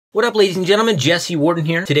What up, ladies and gentlemen? Jesse Warden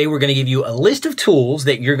here. Today we're going to give you a list of tools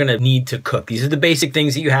that you're going to need to cook. These are the basic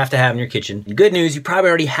things that you have to have in your kitchen. And good news, you probably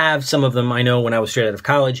already have some of them. I know when I was straight out of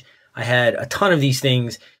college, I had a ton of these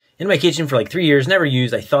things in my kitchen for like 3 years, never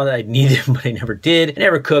used. I thought I'd need them, but I never did. I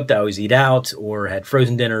never cooked. I always eat out or had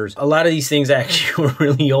frozen dinners. A lot of these things actually were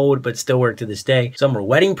really old, but still work to this day. Some were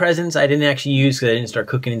wedding presents I didn't actually use because I didn't start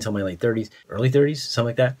cooking until my late 30s, early 30s, something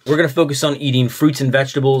like that. We're going to focus on eating fruits and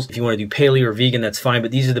vegetables. If you want to do paleo or vegan, that's fine,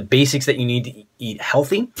 but these are the basics that you need to eat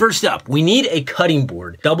healthy. First up, we need a cutting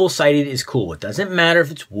board. Double-sided is cool. It doesn't matter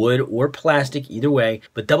if it's wood or plastic, either way,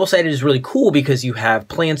 but double-sided is really cool because you have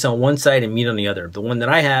plants on one side and meat on the other. The one that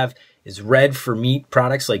I have is red for meat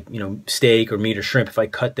products like, steak or meat or shrimp. If I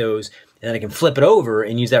cut those, and then I can flip it over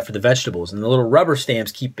and use that for the vegetables. And the little rubber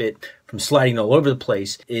stamps keep it from sliding all over the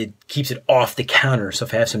place. It keeps it off the counter. So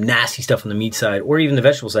if I have some nasty stuff on the meat side or even the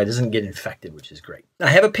vegetable side, it doesn't get infected, which is great. I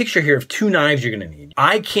have a picture here of 2 knives you're going to need.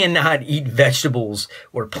 I cannot eat vegetables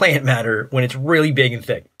or plant matter when it's really big and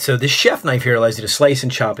thick. So this chef knife here allows you to slice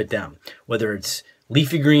and chop it down, whether it's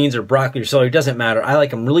leafy greens or broccoli or celery, doesn't matter. I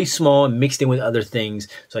like them really small and mixed in with other things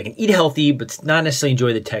so I can eat healthy, but not necessarily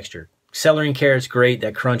enjoy the texture. Celery and carrots, great.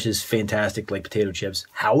 That crunch is fantastic, like potato chips.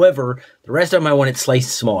 However, the rest of them I want it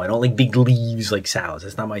sliced small. I don't like big leaves like salads.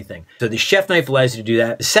 That's not my thing. So the chef knife allows you to do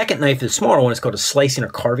that. The second knife, the smaller one, is called a slicing or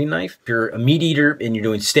carving knife. If you're a meat eater and you're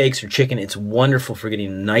doing steaks or chicken, it's wonderful for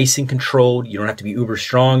getting nice and controlled. You don't have to be uber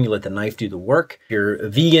strong. You let the knife do the work. If you're a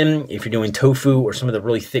vegan, if you're doing tofu or some of the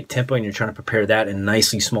really thick tempeh and you're trying to prepare that in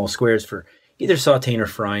nicely small squares for either sauteing or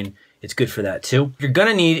frying, it's good for that too. You're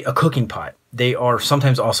gonna need a cooking pot. They are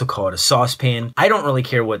sometimes also called a saucepan. I don't really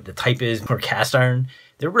care what the type is, or cast iron.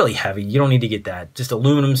 They're really heavy. You don't need to get that. Just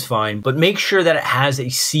aluminum's fine, but make sure that it has a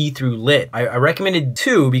see-through lid. I recommended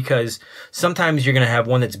 2 because sometimes you're gonna have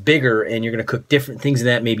one that's bigger and you're gonna cook different things in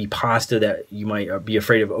that, maybe pasta that you might be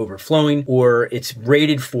afraid of overflowing, or it's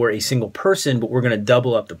rated for a single person, but we're gonna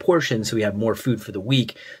double up the portion so we have more food for the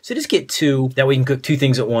week. So just get 2, that way you can cook 2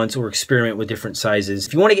 things at once or experiment with different sizes.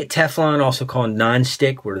 If you wanna get Teflon, also called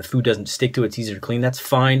non-stick, where the food doesn't stick to it, it's easier to clean, that's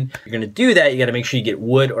fine. If you're gonna do that, you gotta make sure you get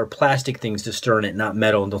wood or plastic things to stir in it, not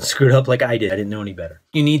metal, and don't screw it up like I did. I didn't know any better.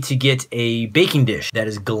 You need to get a baking dish that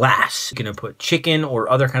is glass. You're gonna put chicken or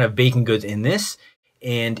other kind of baking goods in this,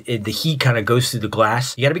 and the heat kind of goes through the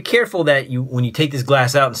glass. You gotta be careful that when you take this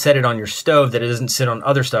glass out and set it on your stove, that it doesn't sit on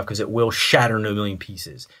other stuff because it will shatter in a million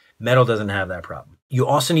pieces. Metal doesn't have that problem. You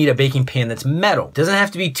also need a baking pan that's metal. It doesn't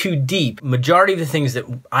have to be too deep. Majority of the things that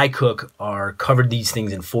I cook are covered these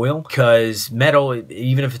things in foil because metal,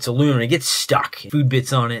 even if it's aluminum, it gets stuck. Food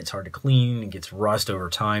bits on it, it's hard to clean, it gets rust over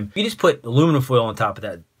time. You just put aluminum foil on top of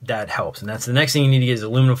that, that helps. And that's the next thing you need to get is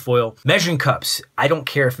aluminum foil. Measuring cups. I don't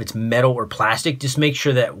care if it's metal or plastic, just make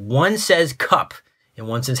sure that one says cup and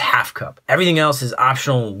one says half cup. Everything else is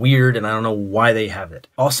optional and weird, and I don't know why they have it.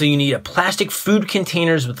 Also, you need a plastic food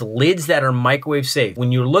containers with lids that are microwave safe.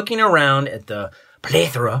 When you're looking around at the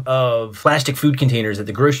plethora of plastic food containers that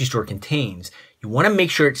the grocery store contains, you want to make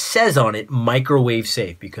sure it says on it microwave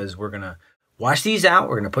safe, because we're gonna wash these out,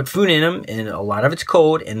 we're gonna put food in them, and a lot of it's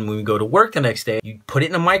cold, and when we go to work the next day, you put it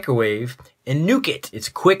in a microwave and nuke it. It's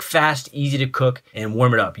quick, fast, easy to cook, and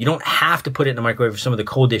warm it up. You don't have to put it in the microwave for some of the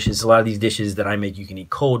cold dishes. A lot of these dishes that I make you can eat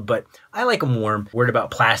cold, but I like them warm. Worried about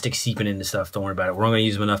plastic seeping into stuff, don't worry about it. We're only gonna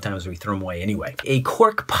use them enough times we throw them away anyway. A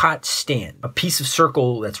cork pot stand, a piece of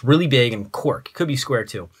circle that's really big and cork. It could be square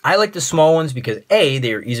too. I like the small ones because A,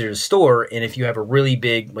 they're easier to store, and if you have a really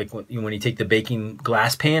big, like when you take the baking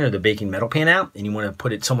glass pan or the baking metal pan out and you wanna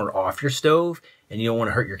put it somewhere off your stove, and you don't want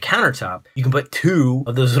to hurt your countertop, you can put 2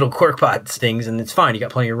 of those little cork pots things and it's fine. You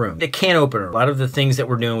got plenty of room. A can opener. A lot of the things that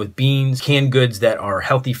we're doing with beans, canned goods that are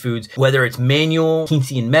healthy foods, whether it's manual,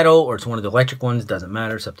 teensy and metal, or it's one of the electric ones, doesn't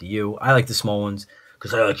matter. It's up to you. I like the small ones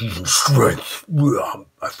because I like using strength.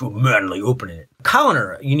 I feel manly opening it.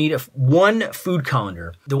 Colander, you need one food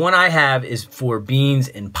colander. The one I have is for beans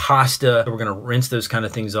and pasta. We're gonna rinse those kind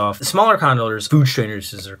of things off. The smaller colanders, food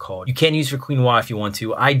strainers as they're called. You can use for quinoa if you want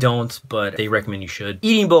to. I don't, but they recommend you should.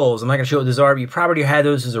 Eating bowls, I'm not gonna show what those are, but you probably had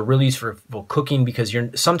those as a real use for cooking because you're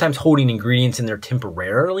sometimes holding ingredients in there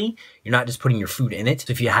temporarily. You're not just putting your food in it.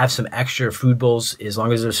 So if you have some extra food bowls, as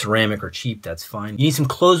long as they're ceramic or cheap, that's fine. You need some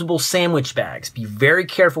closable sandwich bags. Be very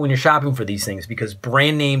careful when you're shopping for these things because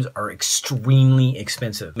brand names are extremely insanely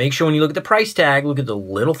expensive. Make sure when you look at the price tag, look at the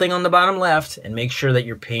little thing on the bottom left and make sure that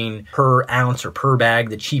you're paying per ounce or per bag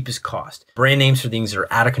the cheapest cost. Brand names for things that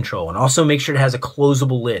are out of control. And also make sure it has a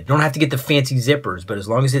closable lid. You don't have to get the fancy zippers, but as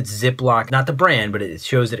long as it's Ziploc, not the brand, but it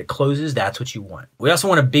shows that it closes, that's what you want. We also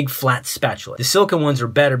want a big flat spatula. The silicone ones are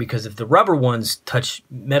better because if the rubber ones touch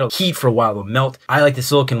metal heat for a while, they'll melt. I like the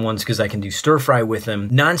silicone ones because I can do stir fry with them.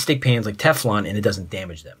 Non-stick pans like Teflon and it doesn't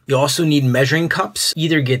damage them. You also need measuring cups.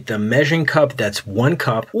 Either get the measuring cup that's 1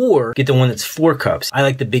 cup or get the one that's 4 cups. I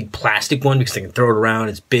like the big plastic one because I can throw it around.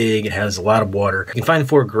 It's big. It has a lot of water. You can find the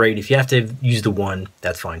 4 great. If you have to use the 1,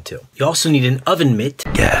 that's fine too. You also need an oven mitt.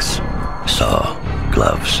 Gas, saw,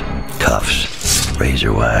 gloves, cuffs,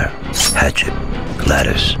 razor wire, hatchet,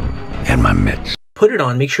 lattice, and my mitts. Put it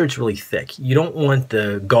on, make sure it's really thick. You don't want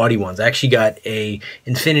the gaudy ones. I actually got a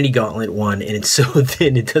Infinity Gauntlet one and it's so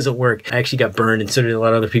thin it doesn't work. I actually got burned and so did a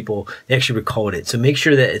lot of other people. They actually recalled it. So make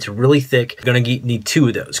sure that it's really thick. You're gonna need 2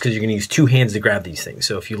 of those because you're gonna use 2 hands to grab these things.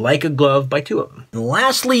 So if you like a glove, buy 2 of them. And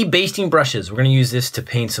lastly, basting brushes. We're gonna use this to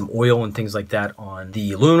paint some oil and things like that on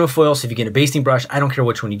the aluminum foil. So if you get a basting brush, I don't care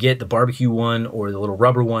which one you get, the barbecue one or the little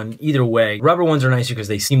rubber one, either way. Rubber ones are nicer because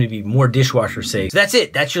they seem to be more dishwasher safe. So that's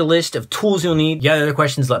it. That's your list of tools you'll need. If you have other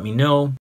questions, let me know.